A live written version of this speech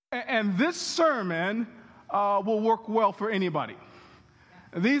And this sermon will work well for anybody.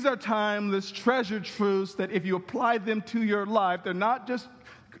 These are timeless, treasured truths that if you apply them to your life, I'm not just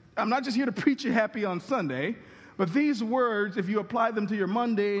here to preach you happy on Sunday, but these words, if you apply them to your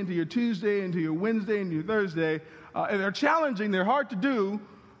Monday, into your Tuesday, into your Wednesday, into your Thursday, they're challenging, they're hard to do,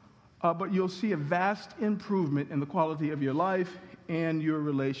 but you'll see a vast improvement in the quality of your life and your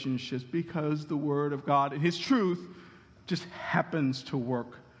relationships because the Word of God and His truth just happens to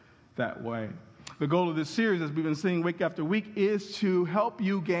work that way. The goal of this series, as we've been seeing week after week, is to help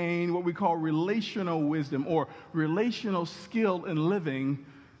you gain what we call relational wisdom or relational skill in living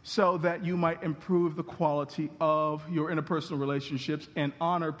so that you might improve the quality of your interpersonal relationships and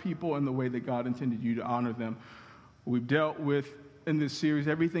honor people in the way that God intended you to honor them. We've dealt with, in this series,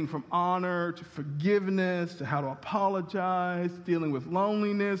 everything from honor to forgiveness to how to apologize, dealing with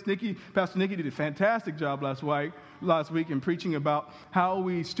loneliness. Pastor Nikki did a fantastic job last week in preaching about how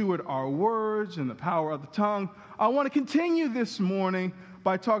we steward our words and the power of the tongue. I want to continue this morning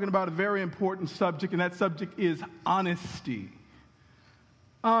by talking about a very important subject, and that subject is honesty.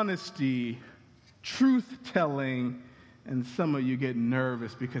 Honesty, truth-telling, and some of you get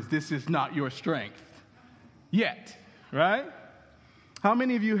nervous because this is not your strength yet, right? How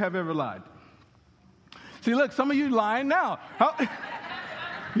many of you have ever lied? See, look, some of you lying now.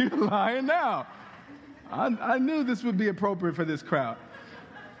 You're lying now. I knew this would be appropriate for this crowd.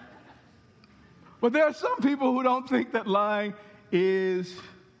 But there are some people who don't think that lying is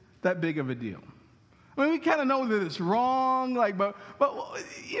that big of a deal. I mean, we kind of know that it's wrong, but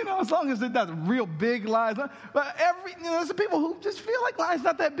as long as it doesn't real big lies. But there's some people who just feel like lying's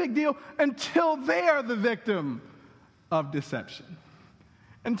not that big deal until they are the victim of deception.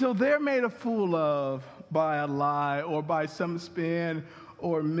 Until they're made a fool of by a lie or by some spin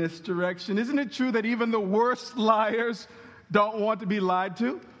or misdirection. Isn't it true that even the worst liars don't want to be lied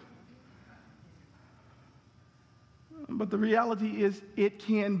to? But the reality is it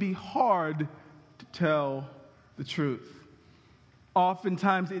can be hard to tell the truth.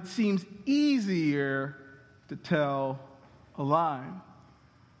 Oftentimes it seems easier to tell a lie.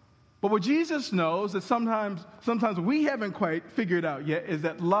 But what Jesus knows that sometimes we haven't quite figured out yet is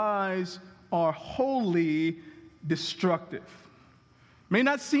that lies are wholly destructive. It may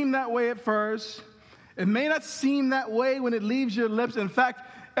not seem that way at first. It may not seem that way when it leaves your lips. In fact,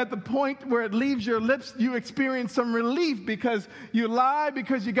 at the point where it leaves your lips, you experience some relief because you lie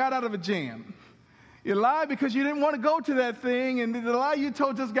because you got out of a jam. You lie because you didn't want to go to that thing, and the lie you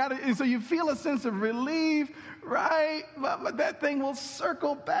told just got it, and so you feel a sense of relief, right? But that thing will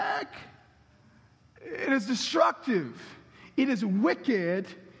circle back. It is destructive. It is wicked.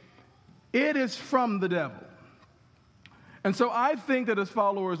 It is from the devil. And so I think that as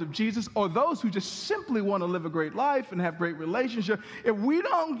followers of Jesus, or those who just simply want to live a great life and have great relationship, if we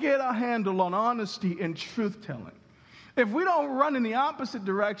don't get a handle on honesty and truth-telling, if we don't run in the opposite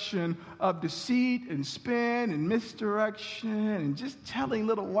direction of deceit and spin and misdirection and just telling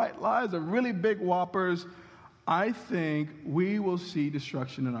little white lies or really big whoppers, I think we will see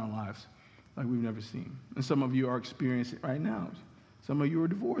destruction in our lives like we've never seen. And some of you are experiencing it right now. Some of you are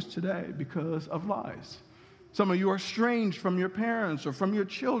divorced today because of lies. Some of you are estranged from your parents or from your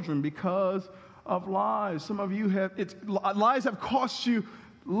children because of lies. Some of you lies have cost you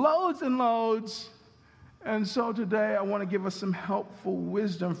loads and loads. And so today I want to give us some helpful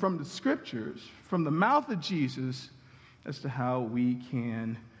wisdom from the scriptures, from the mouth of Jesus, as to how we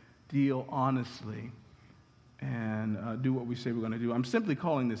can deal honestly and do what we say we're going to do. I'm simply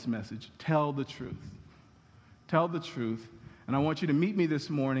calling this message, Tell the Truth. Tell the truth. And I want you to meet me this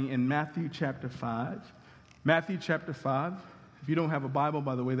morning in Matthew chapter 5. Matthew chapter 5. If you don't have a Bible,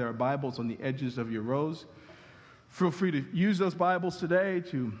 by the way, there are Bibles on the edges of your rows. Feel free to use those Bibles today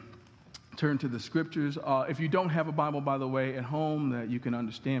to turn to the scriptures. If you don't have a Bible, by the way, at home that you can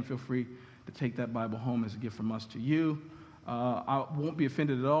understand, feel free to take that Bible home as a gift from us to you. I won't be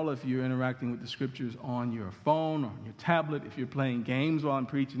offended at all if you're interacting with the scriptures on your phone or on your tablet. If you're playing games while I'm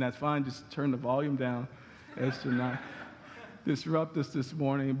preaching, that's fine. Just turn the volume down as to not disrupt us this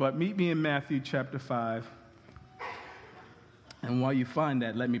morning. But meet me in Matthew chapter 5. And while you find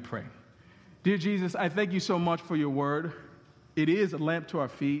that, let me pray. Dear Jesus, I thank you so much for your word. It is a lamp to our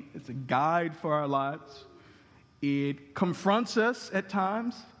feet. It's a guide for our lives. It confronts us at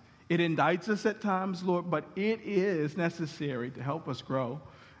times. It indicts us at times, Lord, but it is necessary to help us grow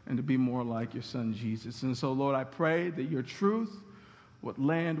and to be more like your son, Jesus. And so, Lord, I pray that your truth would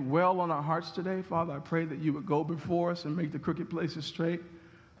land well on our hearts today. Father, I pray that you would go before us and make the crooked places straight.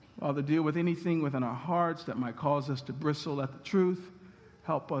 Father, deal with anything within our hearts that might cause us to bristle at the truth.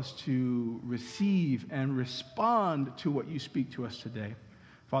 Help us to receive and respond to what you speak to us today.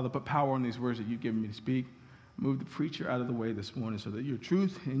 Father, put power on these words that you've given me to speak. Move the preacher out of the way this morning so that your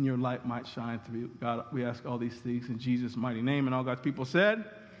truth and your light might shine through. God, we ask all these things in Jesus' mighty name. And all God's people said,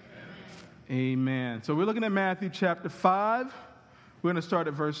 Amen. So we're looking at Matthew chapter 5. We're going to start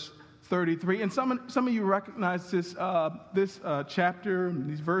at verse 33. And some of you recognize this chapter,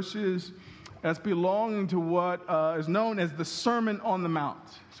 these verses, as belonging to what is known as the Sermon on the Mount.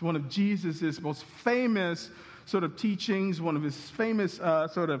 It's one of Jesus' most famous sort of teachings, one of his famous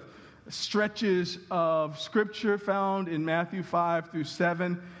sort of stretches of Scripture found in Matthew 5 through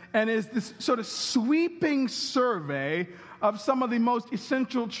 7, and is this sort of sweeping survey of some of the most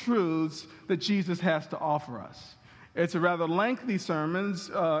essential truths that Jesus has to offer us. It's a rather lengthy sermon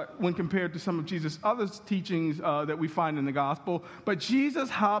when compared to some of Jesus' other teachings that we find in the gospel, but Jesus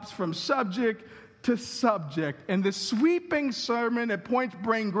hops from subject to subject. And the sweeping sermon at points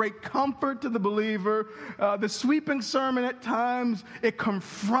bring great comfort to the believer. The sweeping sermon at times, it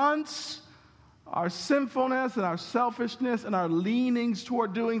confronts our sinfulness and our selfishness and our leanings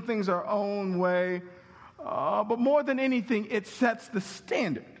toward doing things our own way. But more than anything, it sets the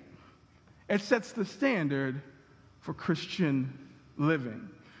standard. It sets the standard for Christian living.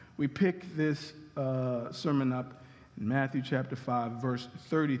 We pick this sermon up in Matthew chapter 5, verse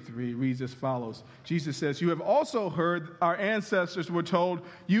 33, reads as follows. Jesus says, "You have also heard our ancestors were told,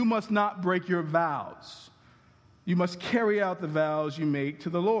 you must not break your vows. You must carry out the vows you make to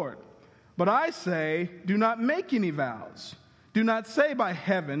the Lord. But I say, do not make any vows. Do not say by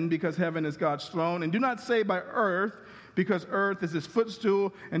heaven, because heaven is God's throne, and do not say by earth, because earth is his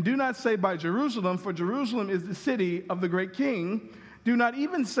footstool, and do not say by Jerusalem, for Jerusalem is the city of the great king. Do not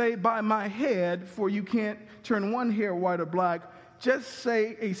even say by my head, for you can't turn one hair white or black. Just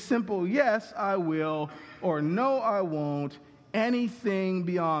say a simple yes, I will, or no, I won't. Anything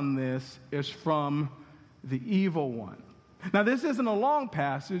beyond this is from the evil one." Now, this isn't a long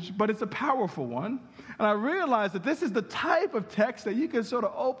passage, but it's a powerful one. And I realize that this is the type of text that you can sort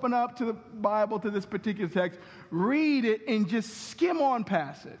of open up to the Bible, to this particular text, read it, and just skim on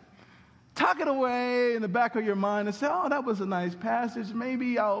past it. Tuck it away in the back of your mind and say, oh, that was a nice passage.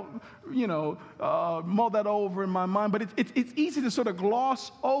 Maybe I'll, mull that over in my mind. But it's easy to sort of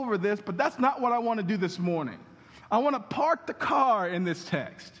gloss over this, but that's not what I want to do this morning. I want to park the car in this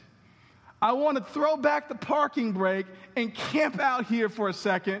text. I want to throw back the parking brake and camp out here for a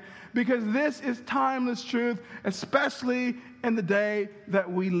second, because this is timeless truth, especially in the day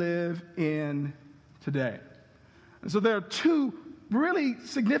that we live in today. And so there are two really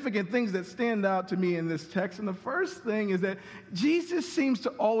significant things that stand out to me in this text. And the first thing is that Jesus seems to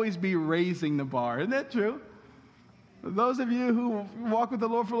always be raising the bar. Isn't that true? For those of you who walk with the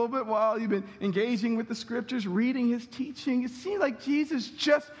Lord for a little bit while, you've been engaging with the Scriptures, reading his teaching, it seems like Jesus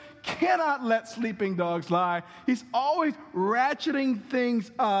just cannot let sleeping dogs lie. He's always ratcheting things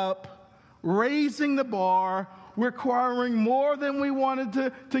up, raising the bar, requiring more than we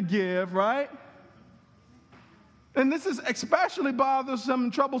wanted to give, right? And this is especially bothersome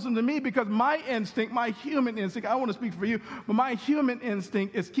and troublesome to me, because my instinct, my human instinct, I want to speak for you, but my human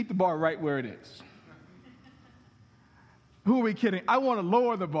instinct is keep the bar right where it is. Who are we kidding? I want to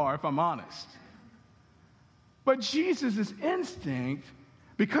lower the bar, if I'm honest. But Jesus' instinct,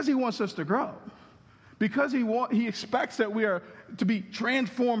 because he wants us to grow, because he expects that we are to be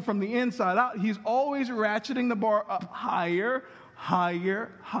transformed from the inside out, he's always ratcheting the bar up higher,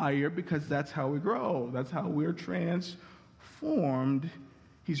 higher, higher, because that's how we grow. That's how we're transformed.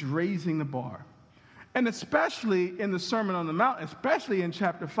 He's raising the bar. And especially in the Sermon on the Mount, especially in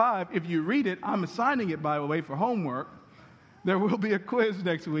chapter 5, if you read it, I'm assigning it, by the way, for homework. There will be a quiz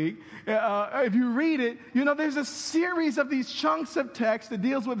next week. If you read it, there's a series of these chunks of text that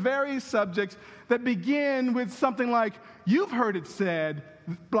deals with various subjects that begin with something like, you've heard it said,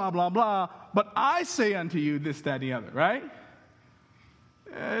 blah, blah, blah, but I say unto you this, that, and the other, right?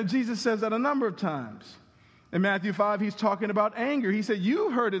 Jesus says that a number of times. In Matthew 5, he's talking about anger. He said,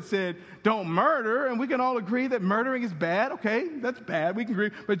 you heard it said, don't murder, and we can all agree that murdering is bad. Okay, that's bad. We can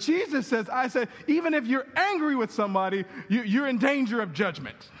agree. But Jesus says, I said, even if you're angry with somebody, you're in danger of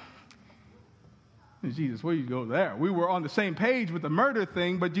judgment. And Jesus, where do you go there? We were on the same page with the murder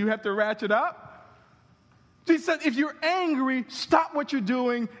thing, but you have to ratchet up? Jesus said, if you're angry, stop what you're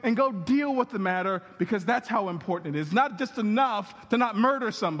doing and go deal with the matter, because that's how important it is. Not just enough to not murder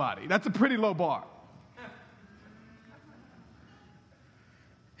somebody. That's a pretty low bar.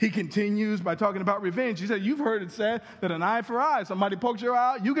 He continues by talking about revenge. He said, you've heard it said that an eye for eye. Somebody pokes your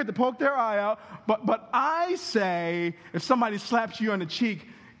eye out, you get to poke their eye out. But I say, if somebody slaps you on the cheek,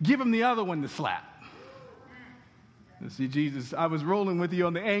 give them the other one to slap. See, Jesus, I was rolling with you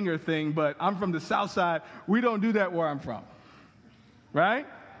on the anger thing, but I'm from the South Side. We don't do that where I'm from, right?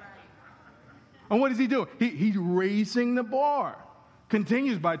 And what is he doing? He's raising the bar.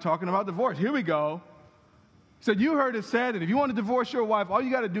 Continues by talking about divorce. Here we go. He said, you heard it said that if you want to divorce your wife, all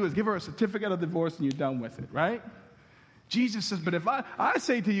you got to do is give her a certificate of divorce and you're done with it, right? Jesus says, but if I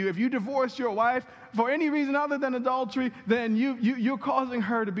say to you, if you divorce your wife for any reason other than adultery, then you're causing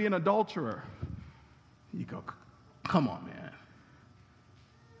her to be an adulterer. You go, come on, man.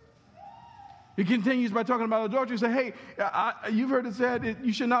 He continues by talking about adultery. He said, hey, you've heard it said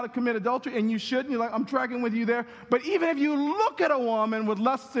you should not commit adultery, and you shouldn't. You're like, I'm tracking with you there. But even if you look at a woman with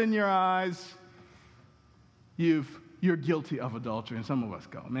lust in your eyes, you're guilty of adultery. And some of us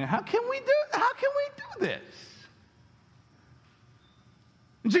go, man, how can we do this?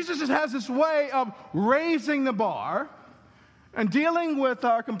 And Jesus just has this way of raising the bar and dealing with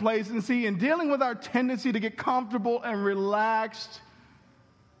our complacency and dealing with our tendency to get comfortable and relaxed.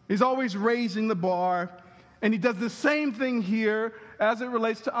 He's always raising the bar. And he does the same thing here as it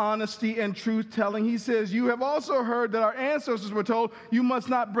relates to honesty and truth-telling. He says, you have also heard that our ancestors were told, you must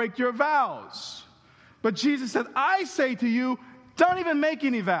not break your vows. But Jesus said, I say to you, don't even make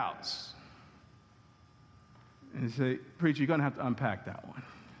any vows. And you say, preacher, you're going to have to unpack that one.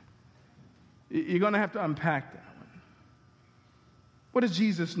 You're going to have to unpack that one. What does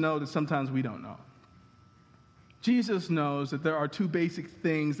Jesus know that sometimes we don't know? Jesus knows that there are two basic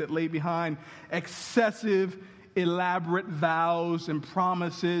things that lay behind excessive, elaborate vows and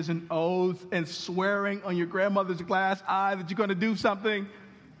promises and oaths and swearing on your grandmother's glass eye that you're going to do something.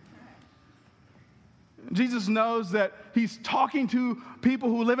 Jesus knows that he's talking to people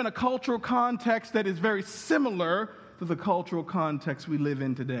who live in a cultural context that is very similar to the cultural context we live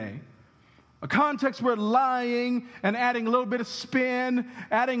in today. A context where lying and adding a little bit of spin,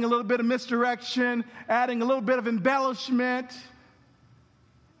 adding a little bit of misdirection, adding a little bit of embellishment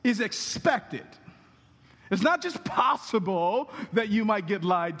is expected. It's not just possible that you might get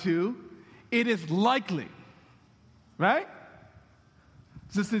lied to, it is likely, right?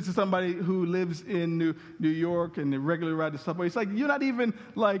 This is somebody who lives in New York and they regularly ride the subway. It's like you're not even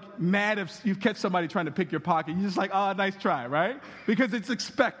like mad if you catch somebody trying to pick your pocket. You're just like, oh, nice try, right? Because it's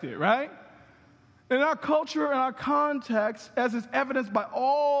expected, right? In our culture and our context, as is evidenced by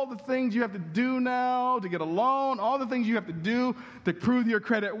all the things you have to do now to get a loan, all the things you have to do to prove your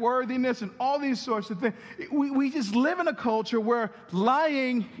credit worthiness, and all these sorts of things, we just live in a culture where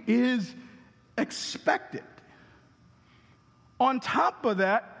lying is expected. On top of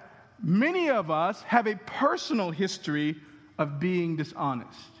that, many of us have a personal history of being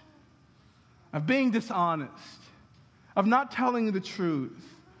dishonest, of not telling the truth,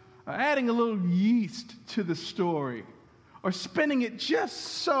 adding a little yeast to the story, or spinning it just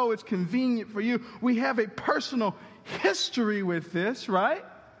so it's convenient for you. We have a personal history with this, right?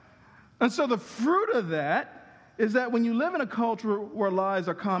 And so the fruit of that is that when you live in a culture where lies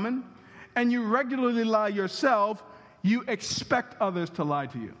are common, and you regularly lie yourself, you expect others to lie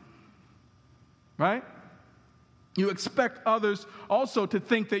to you, right? You expect others also to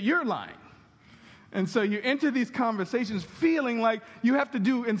think that you're lying. And so you enter these conversations feeling like you have to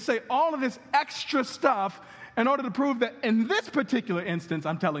do and say all of this extra stuff in order to prove that in this particular instance,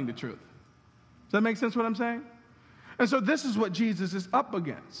 I'm telling the truth. Does that make sense what I'm saying? And so this is what Jesus is up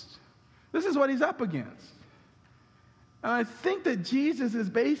against. This is what he's up against. And I think that Jesus is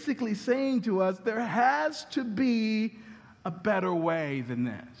basically saying to us, there has to be a better way than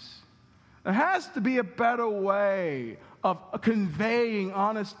this. There has to be a better way of conveying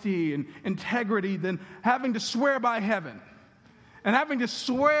honesty and integrity than having to swear by heaven and having to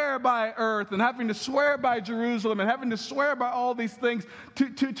swear by earth and having to swear by Jerusalem and having to swear by all these things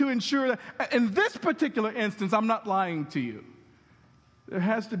to ensure that in this particular instance, I'm not lying to you. There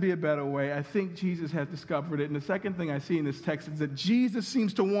has to be a better way. I think Jesus has discovered it. And the second thing I see in this text is that Jesus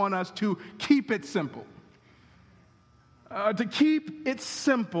seems to want us to keep it simple. To keep it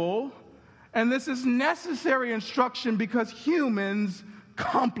simple. And this is necessary instruction because humans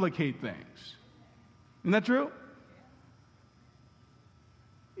complicate things. Isn't that true?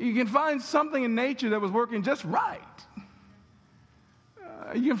 You can find something in nature that was working just right.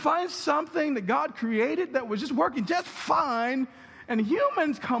 You can find something that God created that was just working just fine, and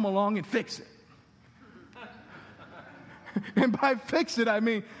humans come along and fix it. And by fix it, I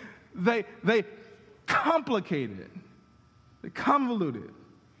mean they complicate it. They convolute it.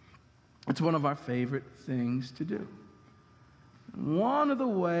 It's one of our favorite things to do. One of the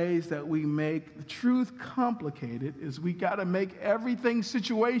ways that we make the truth complicated is we got to make everything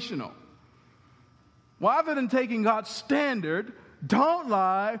situational. Rather than taking God's standard, don't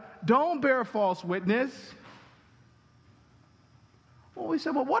lie, don't bear false witness. Well, we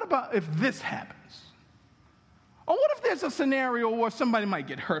said, well, what about if this happens? Or what if there's a scenario where somebody might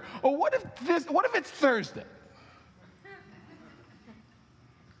get hurt? Or what if it's Thursday?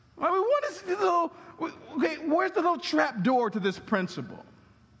 I mean, where's the little trap door to this principle?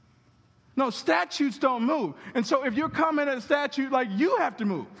 No, statutes don't move. And so if you're coming at a statute, like, you have to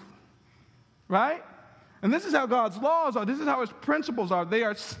move, right? And this is how God's laws are. This is how his principles are. They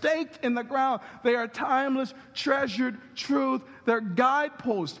are staked in the ground. They are timeless, treasured truth. They're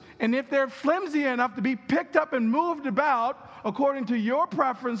guideposts. And if they're flimsy enough to be picked up and moved about according to your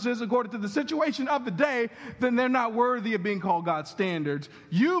preferences, according to the situation of the day, then they're not worthy of being called God's standards.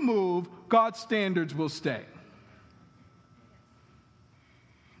 You move, God's standards will stay.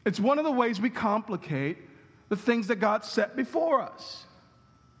 It's one of the ways we complicate the things that God set before us.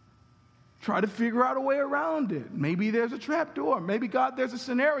 Try to figure out a way around it. Maybe there's a trap door. Maybe, God, there's a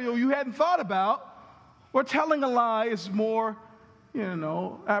scenario you hadn't thought about, or telling a lie is more,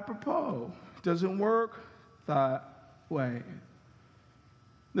 apropos. It doesn't work that way.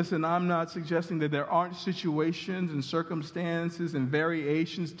 Listen, I'm not suggesting that there aren't situations and circumstances and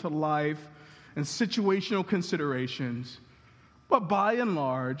variations to life and situational considerations, but by and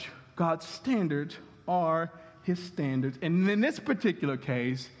large, God's standards are his standards. And in this particular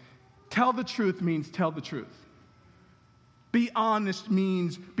case, tell the truth means tell the truth. Be honest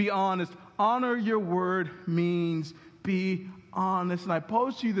means be honest. Honor your word means be honest. And I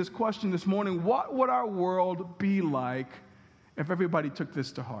pose to you this question this morning: what would our world be like if everybody took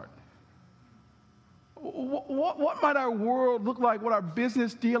this to heart? What might our world look like? What our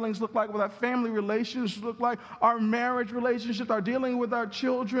business dealings look like? What our family relations look like? Our marriage relationships, our dealing with our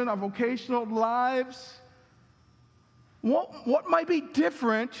children, our vocational lives? What might be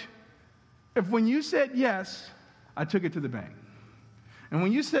different if when you said yes, I took it to the bank? And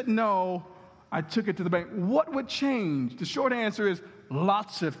when you said no, I took it to the bank. What would change? The short answer is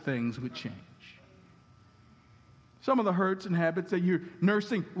lots of things would change. Some of the hurts and habits that you're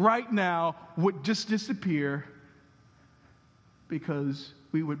nursing right now would just disappear because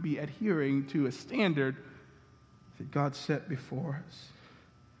we would be adhering to a standard that God set before us.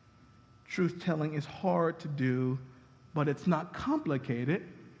 Truth-telling is hard to do, but it's not complicated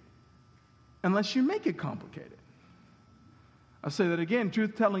unless you make it complicated. I'll say that again.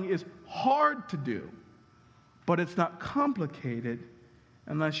 Truth-telling is hard to do, but it's not complicated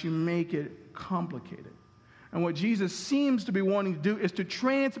unless you make it complicated. And what Jesus seems to be wanting to do is to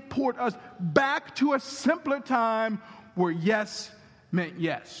transport us back to a simpler time where yes meant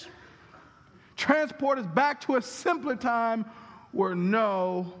yes. Transport us back to a simpler time where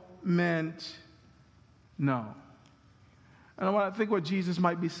no meant no. And I think what Jesus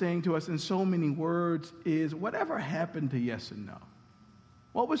might be saying to us in so many words is, whatever happened to yes and no?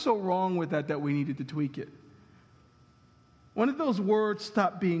 What was so wrong with that we needed to tweak it? When did those words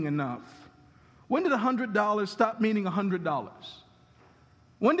stop being enough? When did $100 stop meaning $100?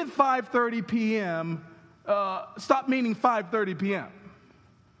 When did 5:30 p.m. Stop meaning 5:30 p.m.?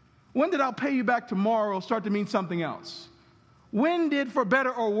 When did I'll pay you back tomorrow start to mean something else? When did for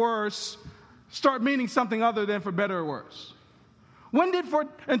better or worse start meaning something other than for better or worse? When did for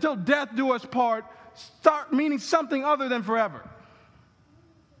until death do us part start meaning something other than forever?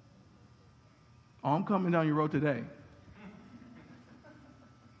 Oh, I'm coming down your road today.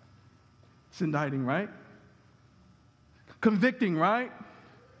 It's indicting, right? Convicting, right?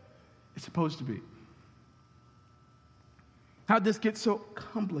 It's supposed to be. How'd this get so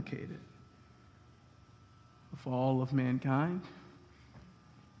complicated? The fall of mankind,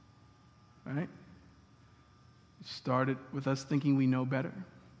 right? It started with us thinking we know better.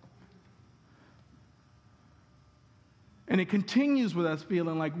 And it continues with us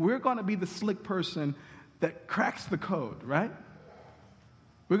feeling like we're going to be the slick person that cracks the code, right?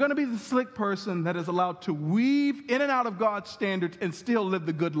 We're going to be the slick person that is allowed to weave in and out of God's standards and still live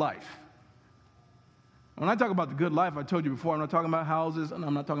the good life. When I talk about the good life, I told you before, I'm not talking about houses, and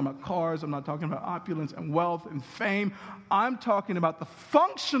I'm not talking about cars, I'm not talking about opulence and wealth and fame. I'm talking about the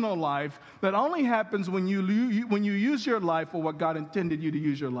functional life that only happens when you use your life for what God intended you to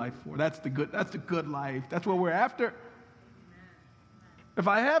use your life for. That's the good life. That's what we're after. If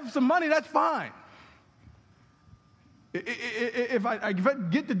I have some money, that's fine. If I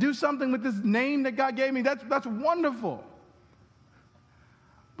get to do something with this name that God gave me, that's wonderful.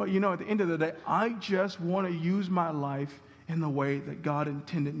 But at the end of the day, I just want to use my life in the way that God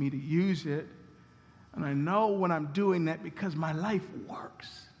intended me to use it. And I know when I'm doing that because my life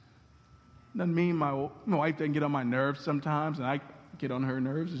works. Doesn't mean my wife doesn't get on my nerves sometimes, and I get on her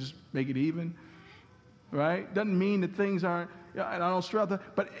nerves and just make it even. Right? Doesn't mean that things aren't, and I don't stress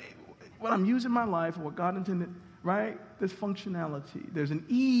that. But when I'm using my life for what God intended, right? There's functionality. There's an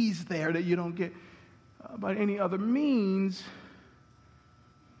ease there that you don't get. by any other means.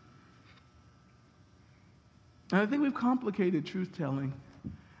 And I think we've complicated truth-telling,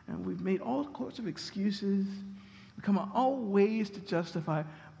 and we've made all sorts of excuses. We come up all ways to justify,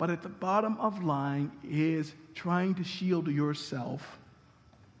 but at the bottom of lying is trying to shield yourself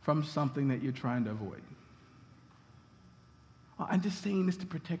from something that you're trying to avoid. I'm just saying this to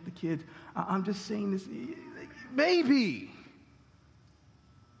protect the kids. I'm just saying this, maybe.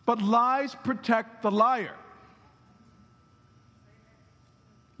 But lies protect the liar.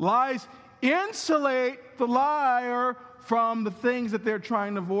 Lies insulate the liar from the things that they're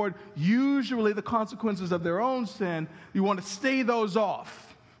trying to avoid, usually the consequences of their own sin. You want to stay those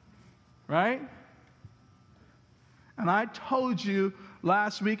off, right? And I told you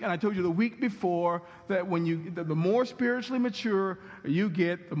last week, and I told you the week before, that the more spiritually mature you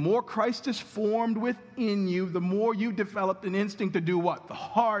get, the more Christ is formed within you, the more you developed an instinct to do what? The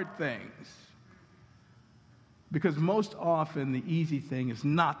hard things. Because most often the easy thing is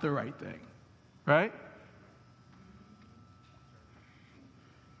not the right thing, right?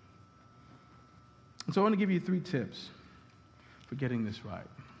 And so I want to give you 3 tips for getting this right.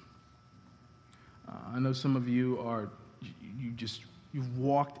 I know some of you you've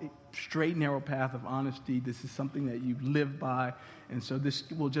walked a straight, narrow path of honesty. This is something that you live by, and so this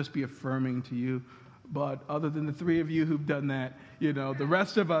will just be affirming to you. But other than the 3 of you who've done that, the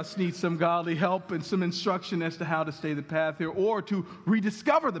rest of us need some godly help and some instruction as to how to stay the path here, or to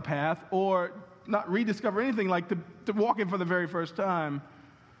rediscover the path, or not rediscover anything, like to walk it for the very first time.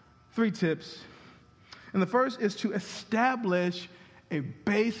 3 tips. And the first is to establish a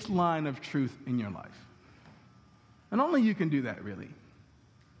baseline of truth in your life. And only you can do that, really.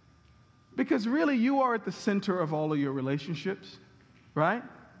 Because really, you are at the center of all of your relationships, right?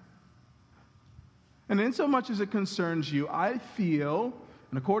 And in so much as it concerns you, I feel,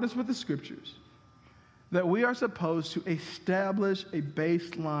 in accordance with the Scriptures, that we are supposed to establish a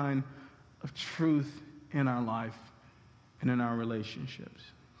baseline of truth in our life and in our relationships.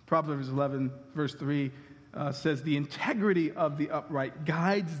 Proverbs 11, verse 3 says, "The integrity of the upright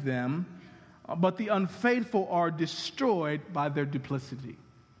guides them, but the unfaithful are destroyed by their duplicity."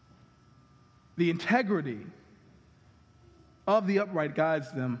 The integrity of the upright guides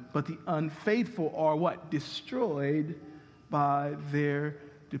them, but the unfaithful are what? Destroyed by their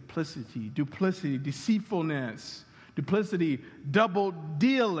duplicity. Duplicity, deceitfulness, duplicity, double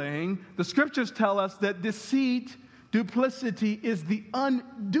dealing. The Scriptures tell us that deceit, duplicity is the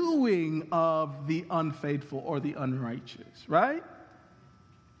undoing of the unfaithful or the unrighteous, right?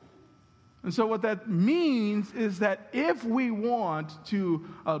 And so what that means is that if we want to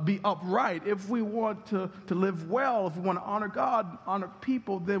be upright, if we want to live well, if we want to honor God, honor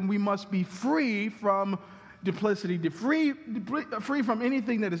people, then we must be free from duplicity, free from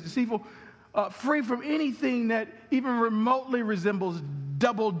anything that is deceitful, free from anything that even remotely resembles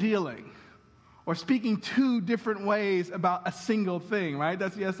double dealing, or speaking 2 different ways about a single thing, right?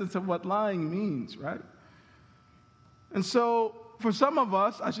 That's the essence of what lying means, right? And so for some of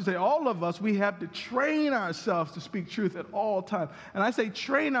us, I should say all of us, we have to train ourselves to speak truth at all times. And I say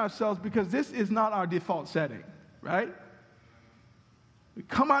train ourselves because this is not our default setting, right? We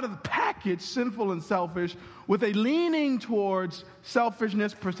come out of the package sinful and selfish with a leaning towards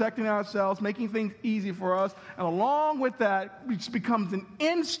selfishness, protecting ourselves, making things easy for us. And along with that, it becomes an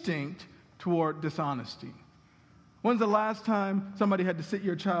instinct toward dishonesty. When's the last time somebody had to sit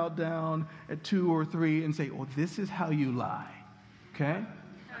your child down at 2 or 3 and say, "Oh, this is how you lie"? Okay?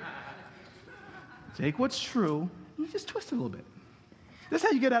 Take what's true and you just twist it a little bit. This is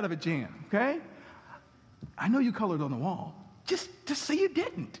how you get out of a jam, okay? I know you colored on the wall. Just say you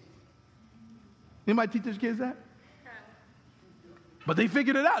didn't. Anybody teach their kids that? But they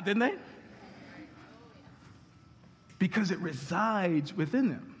figured it out, didn't they? Because it resides within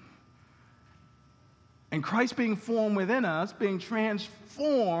them. And Christ being formed within us, being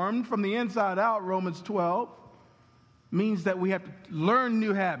transformed from the inside out, Romans 12, means that we have to learn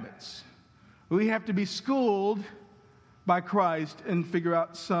new habits. We have to be schooled by Christ and figure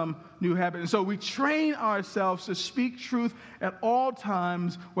out some new habit. And so we train ourselves to speak truth at all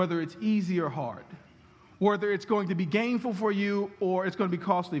times, whether it's easy or hard, whether it's going to be gainful for you or it's going to be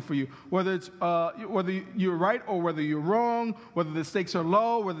costly for you, whether you're right or whether you're wrong, whether the stakes are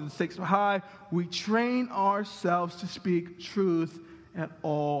low, whether the stakes are high. We train ourselves to speak truth at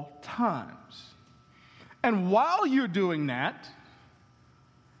all times. And while you're doing that,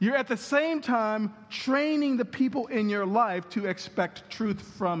 you're at the same time training the people in your life to expect truth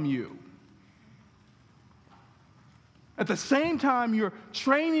from you. At the same time, you're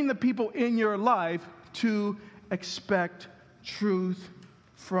training the people in your life to expect truth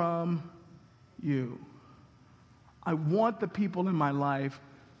from you. I want the people in my life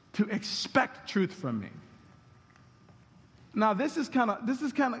to expect truth from me. Now, some of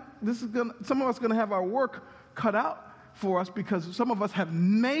us are going to have our work cut out for us because some of us have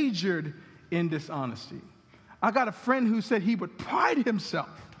majored in dishonesty. I got a friend who said he would pride himself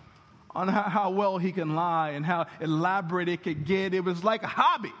on how well he can lie and how elaborate it could get. It was like a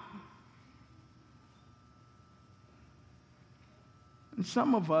hobby. And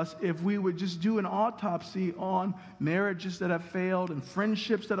some of us, if we would just do an autopsy on marriages that have failed and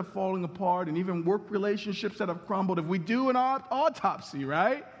friendships that are falling apart and even work relationships that have crumbled, if we do an autopsy,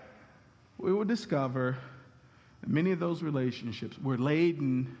 right, we will discover that many of those relationships were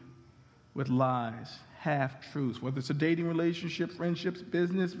laden with lies, half-truths, whether it's a dating relationship, friendships,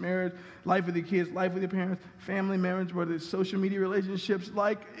 business, marriage, life with your kids, life with your parents, family marriage, whether it's social media relationships.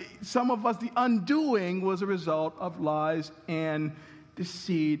 Like some of us, the undoing was a result of lies and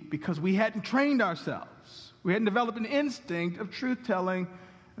deceit because we hadn't trained ourselves. We hadn't developed an instinct of truth-telling,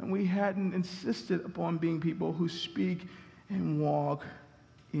 and we hadn't insisted upon being people who speak and walk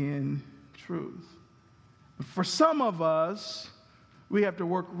in truth. For some of us, we have to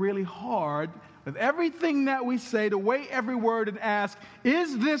work really hard with everything that we say to weigh every word and ask,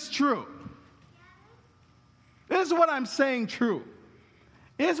 is this true? Is what I'm saying true?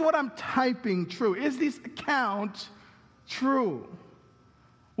 Is what I'm typing true? Is this account true?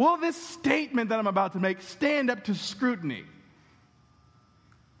 Will this statement that I'm about to make stand up to scrutiny?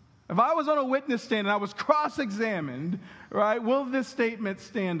 If I was on a witness stand and I was cross-examined, right, will this statement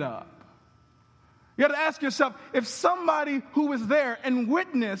stand up? You got to ask yourself, if somebody who was there and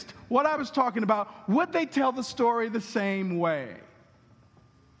witnessed what I was talking about, would they tell the story the same way?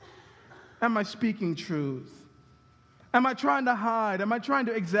 Am I speaking truth? Am I trying to hide? Am I trying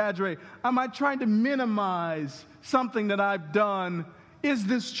to exaggerate? Am I trying to minimize something that I've done? Is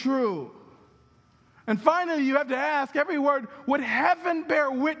this true? And finally, you have to ask every word, would heaven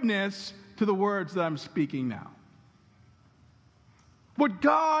bear witness to the words that I'm speaking now? Would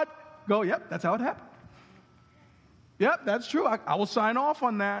God go, yep, that's how it happened. Yep, that's true. I will sign off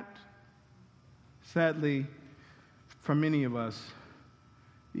on that. Sadly, for many of us,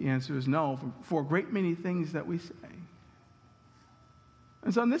 the answer is no, for a great many things that we say.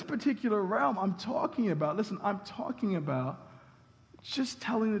 And so in this particular realm, I'm talking about just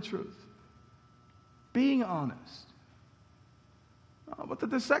telling the truth, being honest. But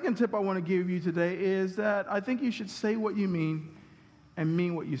the second tip I want to give you today is that I think you should say what you mean and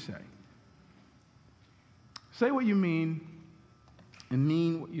mean what you say. Say what you mean and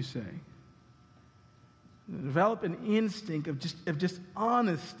mean what you say. Develop an instinct of just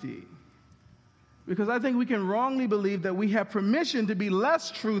honesty. Because I think we can wrongly believe that we have permission to be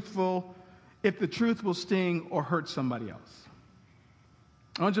less truthful if the truth will sting or hurt somebody else.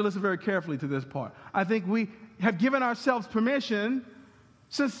 I want you to listen very carefully to this part. I think we have given ourselves permission,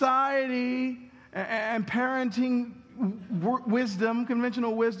 society and parenting wisdom,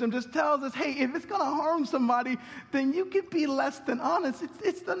 conventional wisdom, just tells us, hey, if it's going to harm somebody, then you can be less than honest.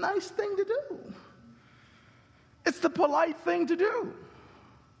 It's the nice thing to do. It's the polite thing to do.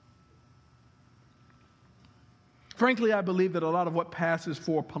 Frankly, I believe that a lot of what passes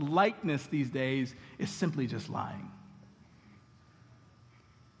for politeness these days is simply just lying.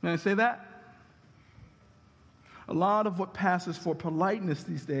 Can I say that? A lot of what passes for politeness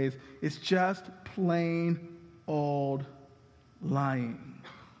these days is just plain old lying.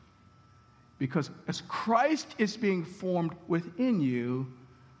 Because as Christ is being formed within you,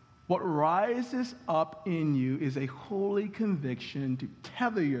 what rises up in you is a holy conviction to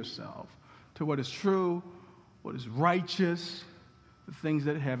tether yourself to what is true, what is righteous, the things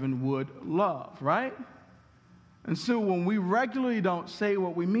that heaven would love, right? And so when we regularly don't say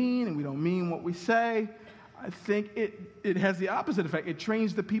what we mean and we don't mean what we say, I think it has the opposite effect. It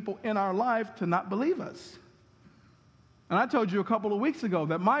trains the people in our life to not believe us. And I told you a couple of weeks ago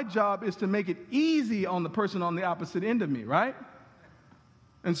that my job is to make it easy on the person on the opposite end of me, right?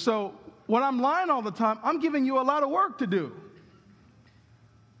 And so when I'm lying all the time, I'm giving you a lot of work to do.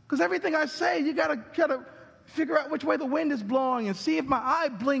 Because everything I say, you got to figure out which way the wind is blowing and see if my eye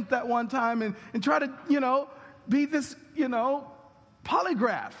blinked that one time and try to, be this,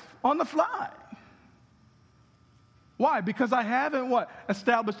 polygraph on the fly. Why? Because I haven't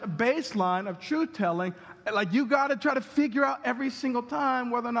established a baseline of truth-telling. Like, you got to try to figure out every single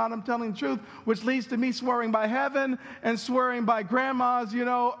time whether or not I'm telling the truth, which leads to me swearing by heaven and swearing by grandma's,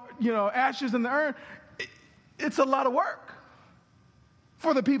 ashes in the urn. It's a lot of work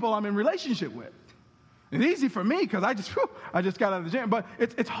for the people I'm in relationship with. It's easy for me because I just got out of the gym, but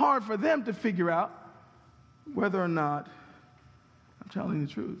it's hard for them to figure out whether or not I'm telling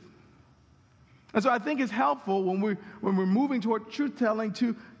the truth. And so I think it's helpful when we're moving toward truth-telling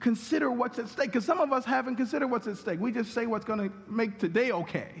to consider what's at stake. Because some of us haven't considered what's at stake. We just say what's going to make today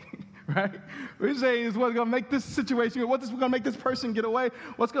okay, right? We're saying is what's going to make this situation, what's going to make this person get away,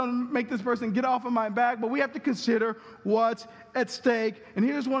 what's going to make this person get off of my back. But we have to consider what's at stake. And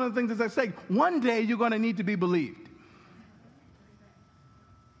here's one of the things that's at stake. One day you're going to need to be believed.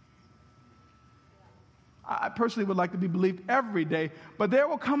 I personally would like to be believed every day, but there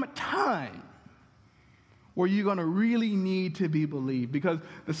will come a time where you're going to really need to be believed because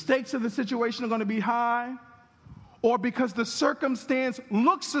the stakes of the situation are going to be high, or because the circumstance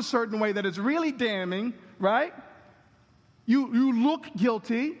looks a certain way that is really damning, right? You look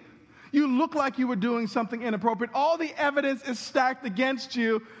guilty. You look like you were doing something inappropriate. All the evidence is stacked against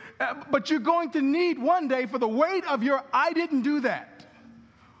you, but you're going to need one day for the weight of your I didn't do that,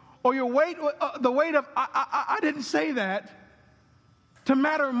 or your weight, the weight of I didn't say that, to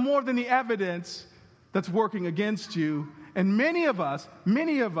matter more than the evidence that's working against you. And many of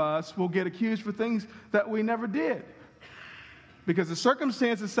us will get accused for things that we never did. Because the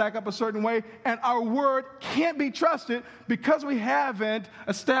circumstances stack up a certain way, and our word can't be trusted because we haven't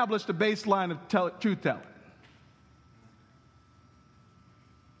established a baseline of truth-telling.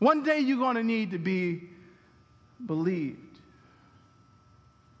 One day you're going to need to be believed.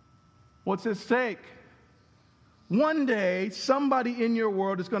 What's at stake? One day, somebody in your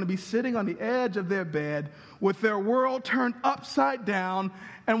world is going to be sitting on the edge of their bed with their world turned upside down,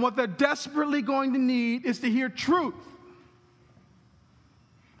 and what they're desperately going to need is to hear truth.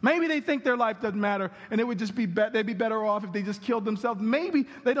 Maybe they think their life doesn't matter, and it would just be they'd be better off if they just killed themselves. Maybe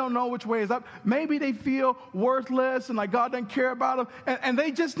they don't know which way is up. Maybe they feel worthless and like God doesn't care about them, and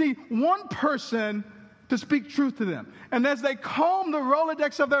they just need one person to speak truth to them. And as they comb the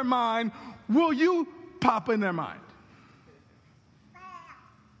Rolodex of their mind, will you pop in their mind?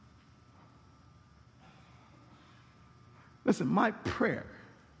 Listen, my prayer,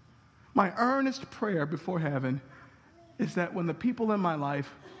 my earnest prayer before heaven is that when the people in my life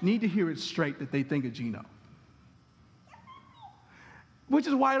need to hear it straight, that they think of Gino. Which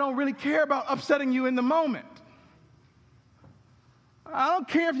is why I don't really care about upsetting you in the moment. I don't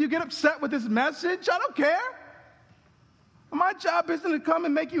care if you get upset with this message. I don't care. My job isn't to come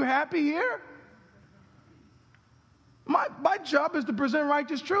and make you happy here. My job is to present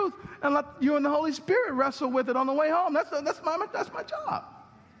righteous truth and let you and the Holy Spirit wrestle with it on the way home. That's my job.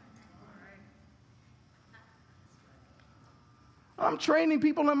 I'm training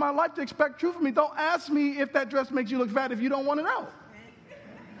people in my life to expect truth from me. Don't ask me if that dress makes you look fat if you don't want to know.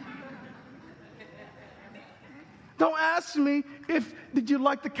 Don't ask me did you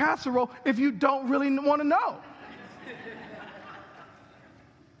like the casserole if you don't really want to know.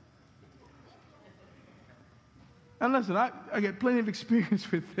 And listen, I get plenty of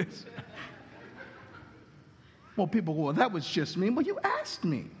experience with this. Well, people go, well, that was just me. Well, you asked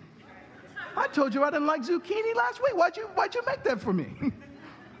me. I told you I didn't like zucchini last week. Why'd you make that for me?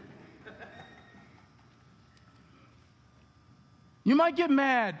 You might get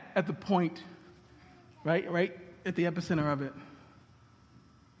mad at the point, right at the epicenter of it.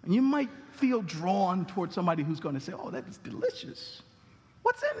 And you might feel drawn towards somebody who's going to say, oh, that is delicious.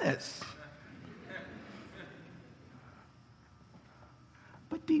 What's in this?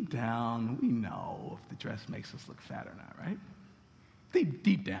 But deep down, we know if the dress makes us look fat or not, right?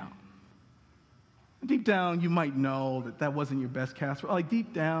 Deep down. Deep down, you might know that wasn't your best casserole. Like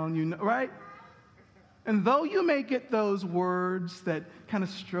deep down, you know, right? And though you may get those words that kind of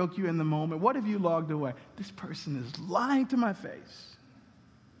stroke you in the moment, what have you logged away? This person is lying to my face.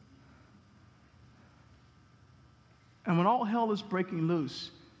 And when all hell is breaking loose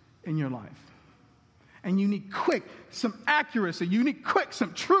in your life, and you need some accuracy, you need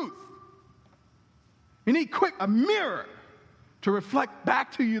some truth, you need a mirror to reflect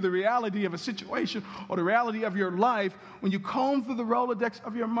back to you the reality of a situation or the reality of your life. When you comb through the Rolodex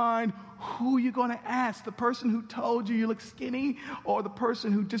of your mind, who are you going to ask? The person who told you look skinny, or the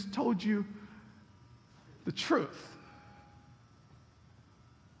person who just told you the truth?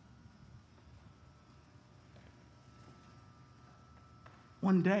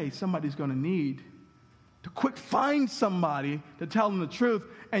 One day, somebody's going to need to find somebody to tell them the truth.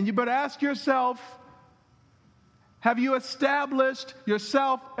 And you better ask yourself, have you established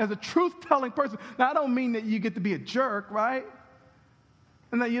yourself as a truth-telling person? Now, I don't mean that you get to be a jerk, right?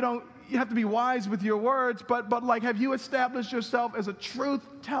 And that you have to be wise with your words, but like, have you established yourself as a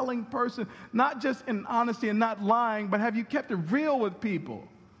truth-telling person? Not just in honesty and not lying, but have you kept it real with people?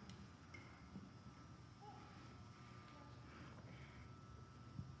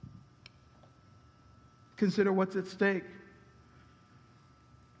 Consider what's at stake.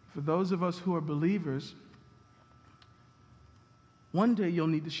 For those of us who are believers, one day you'll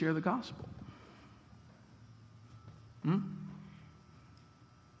need to share the gospel. And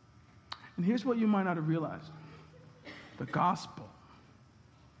here's what you might not have realized. The gospel.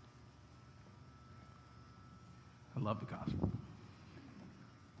 I love the gospel.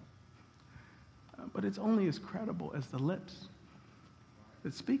 But it's only as credible as the lips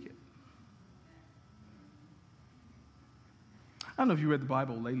that speak it. I don't know if you read the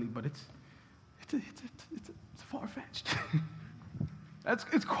Bible lately, but it's far-fetched.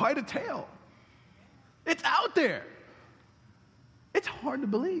 It's quite a tale. It's out there. It's hard to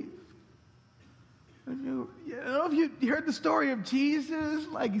believe. You know, if you heard the story of Jesus,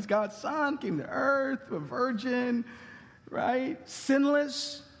 like he's God's son, came to earth, a virgin, right?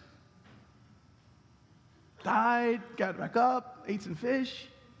 Sinless. Died, got back up, ate some fish,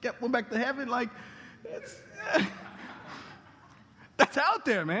 went back to heaven. Like, that's out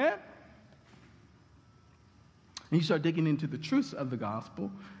there, man. And you start digging into the truths of the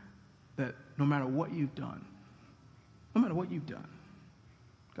gospel that no matter what you've done,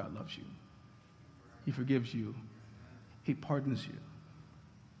 God loves you. He forgives you. He pardons you.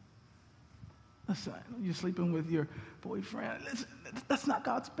 Listen, you're sleeping with your boyfriend. Listen, that's not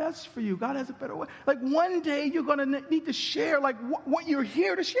God's best for you. God has a better way. Like one day you're going to need to share like what you're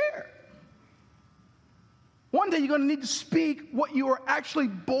here to share. One day you're going to need to speak what you are actually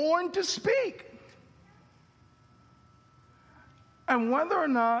born to speak. And whether or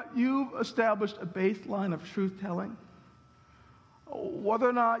not you've established a baseline of truth-telling, whether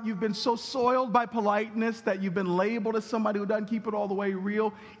or not you've been so soiled by politeness that you've been labeled as somebody who doesn't keep it all the way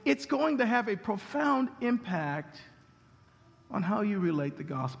real, it's going to have a profound impact on how you relate the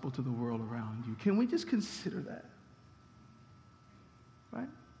gospel to the world around you. Can we just consider that? Right?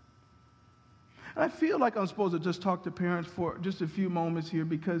 And I feel like I'm supposed to just talk to parents for just a few moments here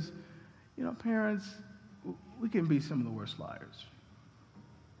because, you know, parents, we can be some of the worst liars.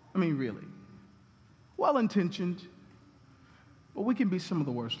 I mean, really. Well-intentioned, but we can be some of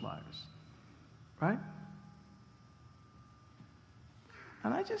the worst liars, right?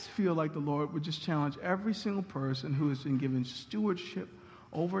 And I just feel like the Lord would just challenge every single person who has been given stewardship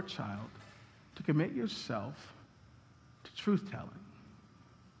over a child to commit yourself to truth-telling.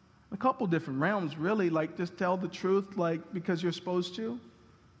 A couple different realms, really, like just tell the truth, like because you're supposed to.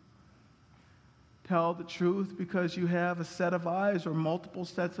 Tell the truth because you have a set of eyes or multiple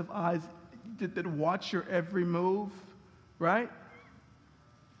sets of eyes that watch your every move, right?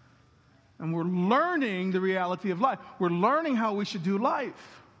 And we're learning the reality of life. We're learning how we should do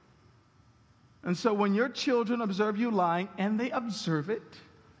life. And so when your children observe you lying, and they observe it.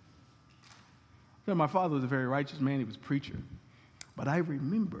 My father was a very righteous man. He was a preacher. But I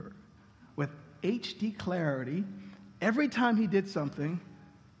remember with HD clarity every time he did something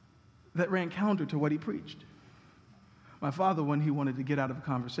that ran counter to what he preached. My father, when he wanted to get out of a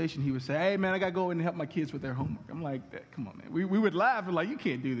conversation, he would say, "Hey, man, I got to go in and help my kids with their homework." I'm like, come on, man. We would laugh and like, you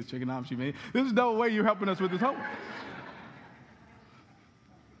can't do this trigonometry, man. There's no way you're helping us with this homework.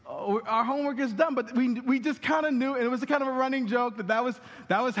 Our homework is done, but we just kind of knew, and it was a kind of a running joke that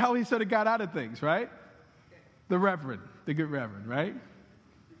was how he sort of got out of things, right? The good reverend, right?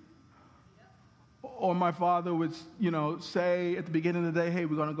 Or my father would, say at the beginning of the day, "Hey,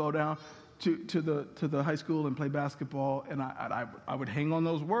 we're going to go down to the high school and play basketball," and I would hang on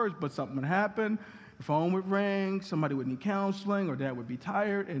those words, but something would happen. The phone would ring, somebody would need counseling, or dad would be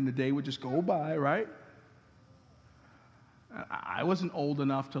tired, and the day would just go by, right? I wasn't old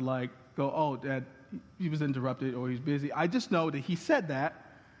enough to go, "Oh, dad, he was interrupted or he's busy." I just know that he said that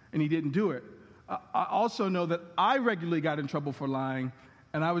and he didn't do it. I also know that I regularly got in trouble for lying,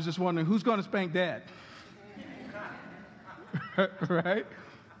 and I was just wondering, who's going to spank dad? Right?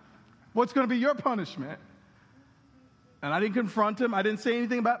 What's going to be your punishment? And I didn't confront him. I didn't say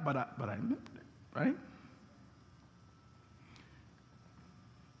anything about it, but I admitted it, right?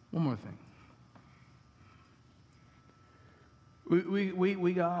 One more thing.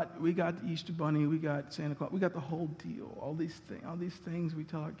 We got the Easter Bunny, we got Santa Claus, we got the whole deal. All these things we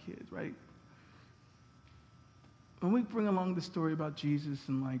tell our kids, right? When we bring along the story about Jesus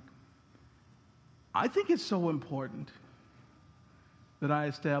and I think it's so important that I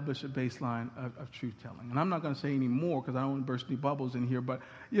establish a baseline of truth-telling. And I'm not going to say any more because I don't want to burst any bubbles in here, but,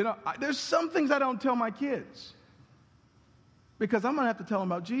 there's some things I don't tell my kids because I'm going to have to tell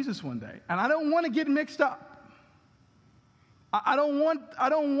them about Jesus one day. And I don't want to get mixed up. I don't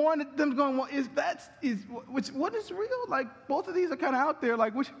want them going, well, what is real? Both of these are kind of out there.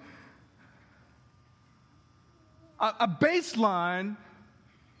 A baseline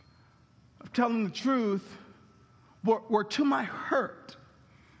of telling the truth were to my hurt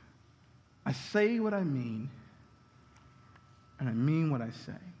I say what I mean, and I mean what I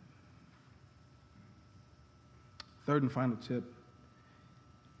say. Third and final tip,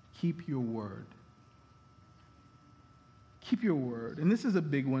 keep your word. Keep your word. And this is a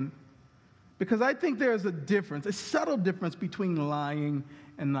big one because I think there's a difference, a subtle difference between lying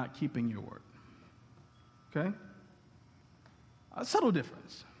and not keeping your word. Okay? A subtle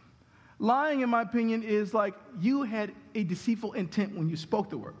difference. Lying, in my opinion, is like you had a deceitful intent when you spoke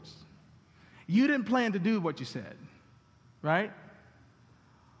the words. You didn't plan to do what you said, right?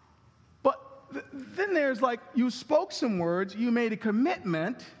 But then there's like you spoke some words, you made a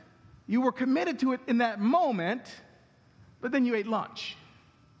commitment, you were committed to it in that moment, but then you ate lunch.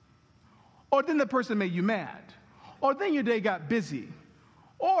 Or then the person made you mad. Or then your day got busy.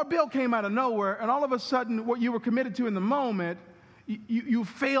 Or a bill came out of nowhere, and all of a sudden, what you were committed to in the moment, you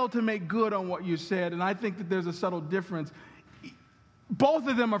failed to make good on what you said. And I think that there's a subtle difference. Both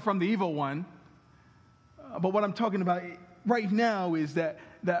of them are from the evil one. But what I'm talking about right now is that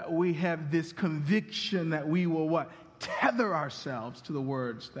we have this conviction that we will what? Tether ourselves to the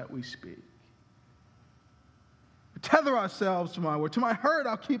words that we speak. Tether ourselves to my word. To my hurt,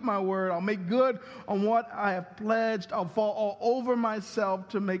 I'll keep my word. I'll make good on what I have pledged. I'll fall all over myself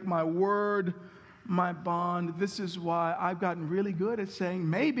to make my word my bond. This is why I've gotten really good at saying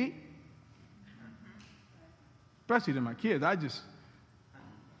maybe. Especially to my kids.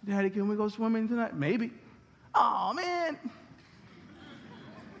 Daddy, can we go swimming tonight? Maybe. Oh, man.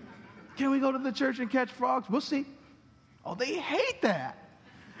 Can we go to the church and catch frogs? We'll see. Oh, they hate that.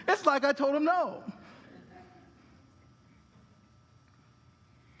 It's like I told them no.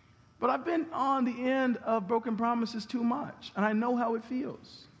 But I've been on the end of broken promises too much, and I know how it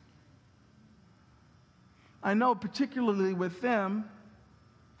feels. I know, particularly with them,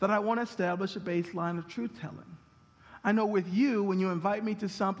 that I want to establish a baseline of truth-telling. I know with you, when you invite me to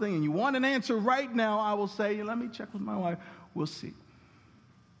something and you want an answer right now, I will say, let me check with my wife. We'll see.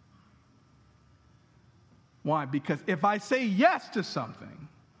 Why? Because if I say yes to something,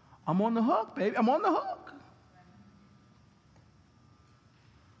 I'm on the hook, baby. I'm on the hook.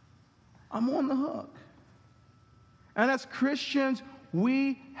 I'm on the hook. And as Christians,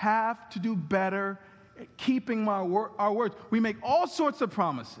 we have to do better at keeping our words. We make all sorts of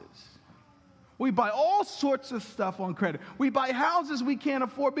promises. We buy all sorts of stuff on credit. We buy houses we can't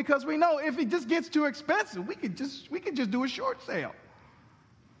afford because we know if it just gets too expensive, we could just do a short sale.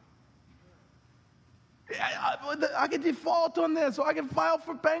 I could default on this, or I can file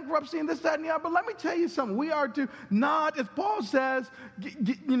for bankruptcy and this, that, and the other. But let me tell you something. We are to not, as Paul says,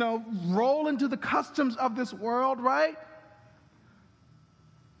 roll into the customs of this world, right?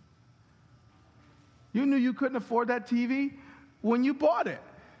 You knew you couldn't afford that TV when you bought it.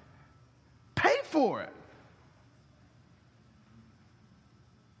 Pay for it.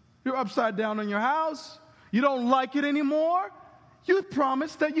 You're upside down on your house. You don't like it anymore. You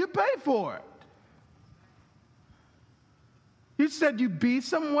promised that you'd pay for it. You said you'd be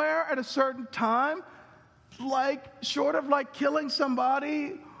somewhere at a certain time, short of killing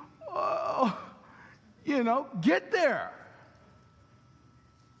somebody, get there.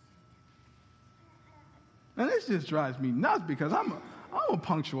 And this just drives me nuts because I'm a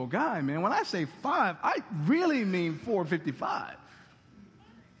punctual guy, man. When I say 5, I really mean 4:55.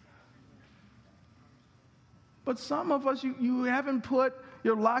 But some of us, you haven't put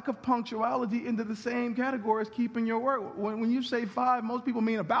your lack of punctuality into the same category as keeping your word. When you say 5, most people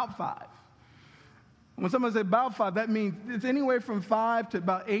mean about 5. When someone says about 5, that means it's anywhere from 5 to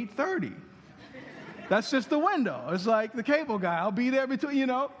about 8:30. That's just the window. It's like the cable guy. I'll be there between,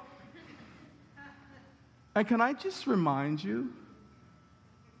 And can I just remind you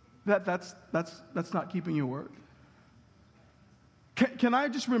that that's not keeping your word? Can I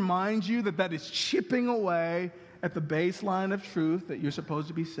just remind you that is chipping away at the baseline of truth that you're supposed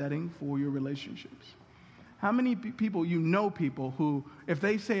to be setting for your relationships? How many people people who, if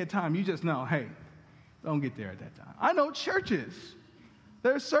they say a time, you just know, hey, don't get there at that time. I know churches.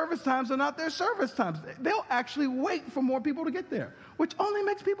 Their service times are not their service times. They'll actually wait for more people to get there, which only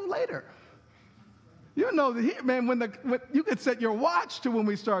makes people later. You know, man, when you could set your watch to when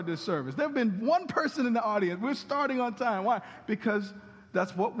we start this service. There have been one person in the audience. We're starting on time. Why? Because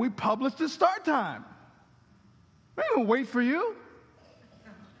that's what we published as start time. We ain't going to wait for you.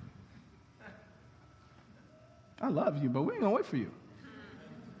 I love you, but we ain't going to wait for you.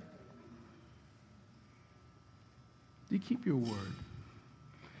 Do you keep your word?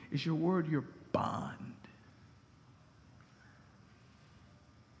 Is your word your bond?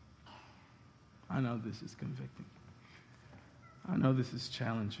 I know this is convicting. I know this is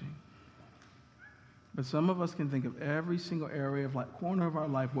challenging. But some of us can think of every single area of corner of our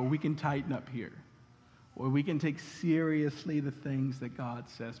life where we can tighten up here, where we can take seriously the things that God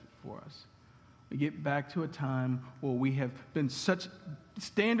says before us. We get back to a time where we have been such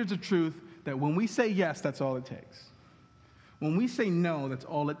standards of truth that when we say yes, that's all it takes. When we say no, that's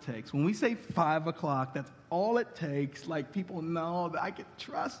all it takes. When we say 5 o'clock, that's all it takes. Like, people know that I can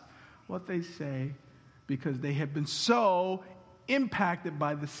trust what they say because they have been so impacted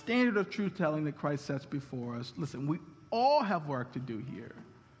by the standard of truth-telling that Christ sets before us. Listen, we all have work to do here.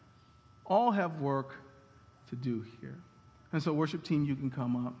 All have work to do here. And so, worship team, you can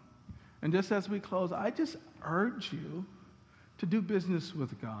come up. And just as we close, I just urge you to do business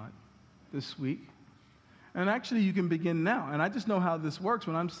with God this week. And actually, you can begin now. And I just know how this works.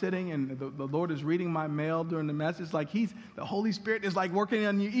 When I'm sitting and the Lord is reading my mail during the message, it's like the Holy Spirit is like working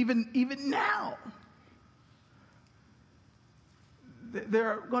on you even now. There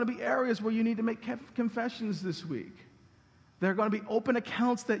are going to be areas where you need to make confessions this week. There are going to be open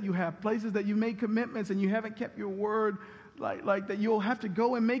accounts that you have, places that you made commitments and you haven't kept your word, like that you'll have to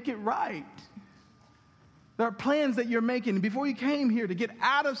go and make it right. There are plans that you're making before you came here to get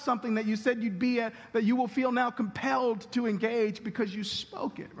out of something that you said you'd be at, that you will feel now compelled to engage because you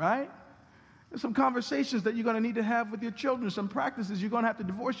spoke it, right? There's some conversations that you're going to need to have with your children, some practices you're going to have to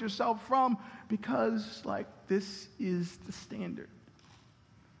divorce yourself from because, this is the standard.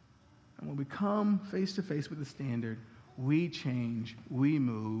 And when we come face to face with the standard, we change, we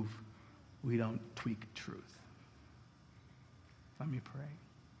move, we don't tweak truth. Let me pray.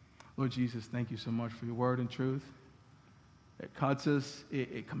 Lord Jesus, thank you so much for your word and truth. It cuts us,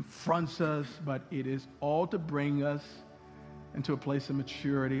 it confronts us, but it is all to bring us into a place of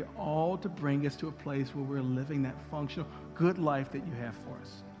maturity, all to bring us to a place where we're living that functional, good life that you have for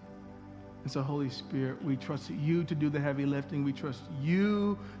us. And so, Holy Spirit, we trust you to do the heavy lifting. We trust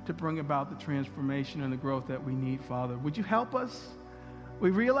you to bring about the transformation and the growth that we need, Father. Would you help us? We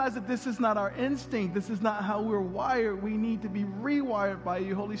realize that this is not our instinct. This is not how we're wired. We need to be rewired by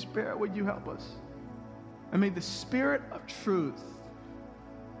you. Holy Spirit, would you help us? And may the Spirit of truth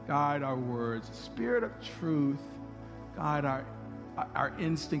guide our words. The Spirit of truth guide our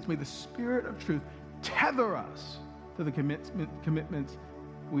instincts. May the Spirit of truth tether us to the commitments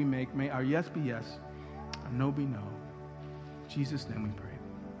we make. May our yes be yes, our no be no. In Jesus' name we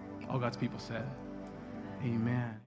pray. All God's people said, amen.